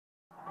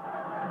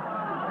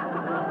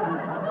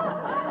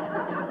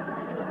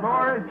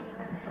Boris,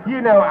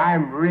 you know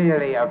I'm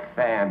really a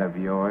fan of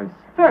yours.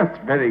 That's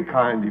very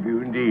kind of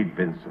you indeed,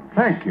 Vincent.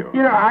 Thank you.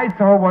 You know, I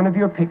saw one of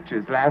your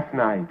pictures last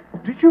night.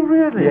 Did you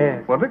really?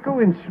 Yes. What a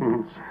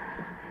coincidence.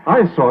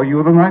 I saw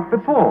you the night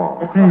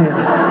before.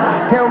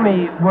 Tell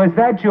me, was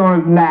that your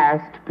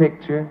last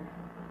picture?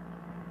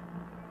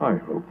 I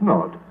hope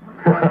not.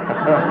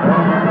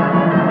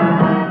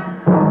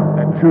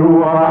 The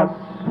two of us.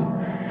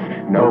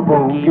 No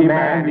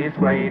boogeyman is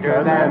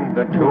greater than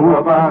the two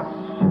of us.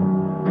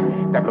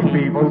 The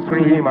people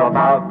scream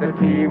about the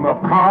team of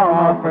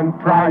Karloff and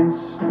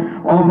Price,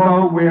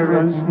 although we're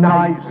as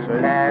nice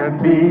as can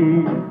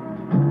be.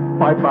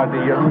 My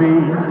buddy and me,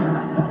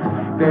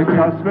 there's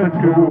just the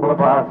two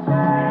of us,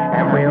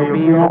 and we'll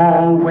be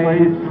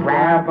always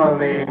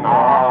traveling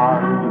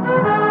on.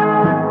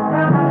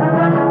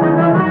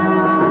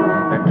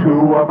 The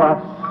two of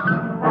us,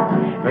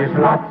 there's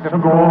lots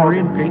of gore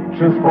in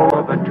pictures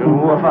for the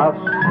two of us.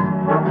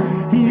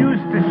 He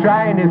used to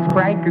shine as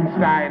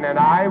Frankenstein, and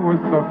I was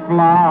the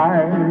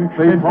fly.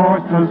 They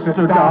forced us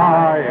to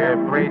die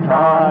every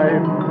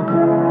time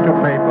to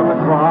pay for the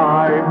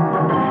crime.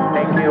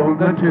 They killed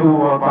the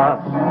two of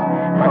us,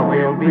 but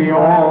we'll be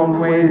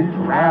always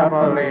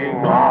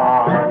traveling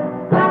on.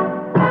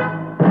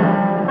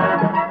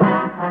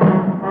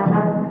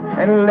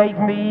 And late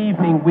in the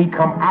evening we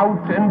come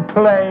out and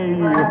play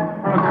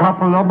a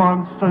couple of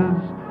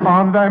monsters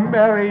on their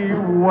merry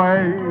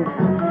way.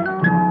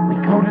 We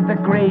go to the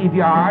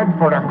graveyard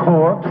for a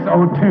corpse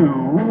or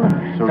two.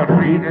 So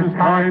treat us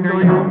kind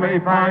or you may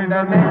find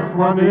the next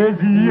one is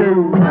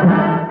you.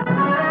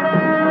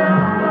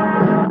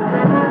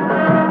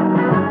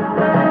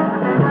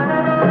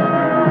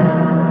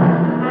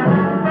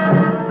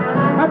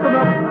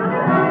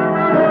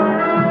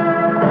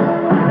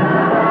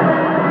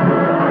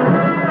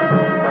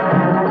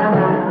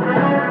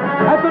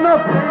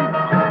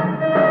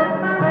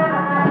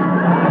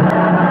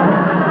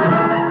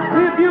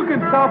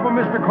 Stop him,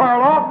 Mr.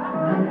 Karloff.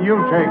 You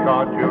take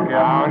on, Junior.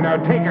 Oh, no,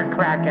 take a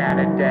crack at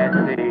it,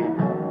 Daddy.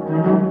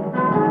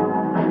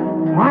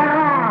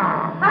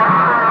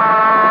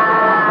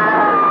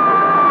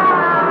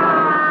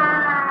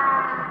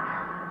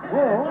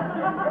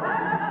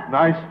 Well,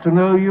 nice to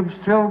know you've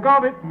still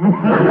got it.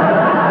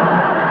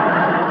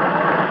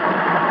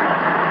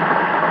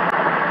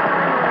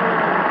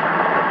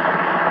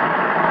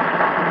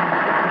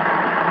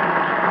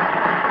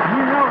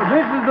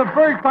 This is the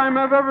first time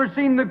I've ever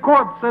seen the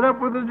corpse set up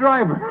with the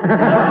driver.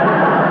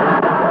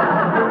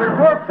 And the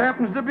corpse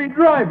happens to be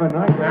driving.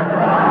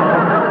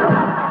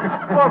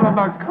 What a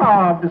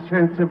macabre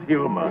sense of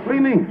humor. What do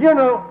you mean? You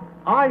know,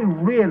 I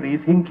really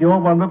think you're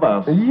one of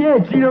us.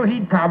 Yes, you know,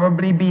 he'd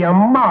probably be a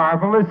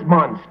marvelous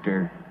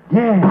monster.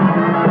 Yeah.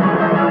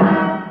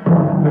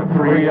 The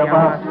three of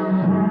us.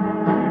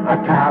 A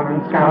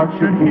talent scout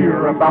should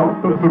hear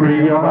about the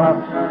three of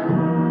us.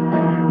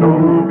 No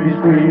movie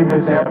screen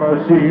has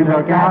ever seen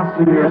a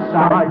ghastlier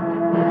sight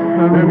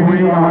than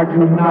we are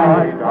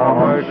tonight on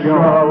our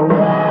show.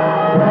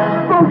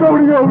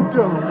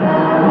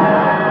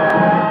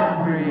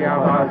 Three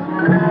of us,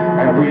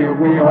 and we'll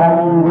be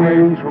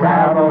always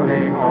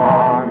traveling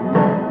on.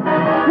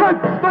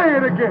 Let's say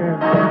it again.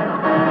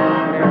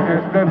 It's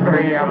just the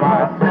three of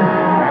us,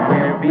 and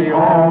we'll be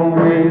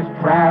always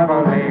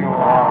traveling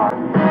on.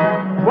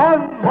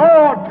 One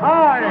more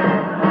time.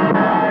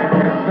 It's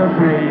just the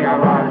three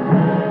of us.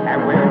 And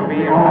we'll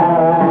be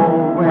all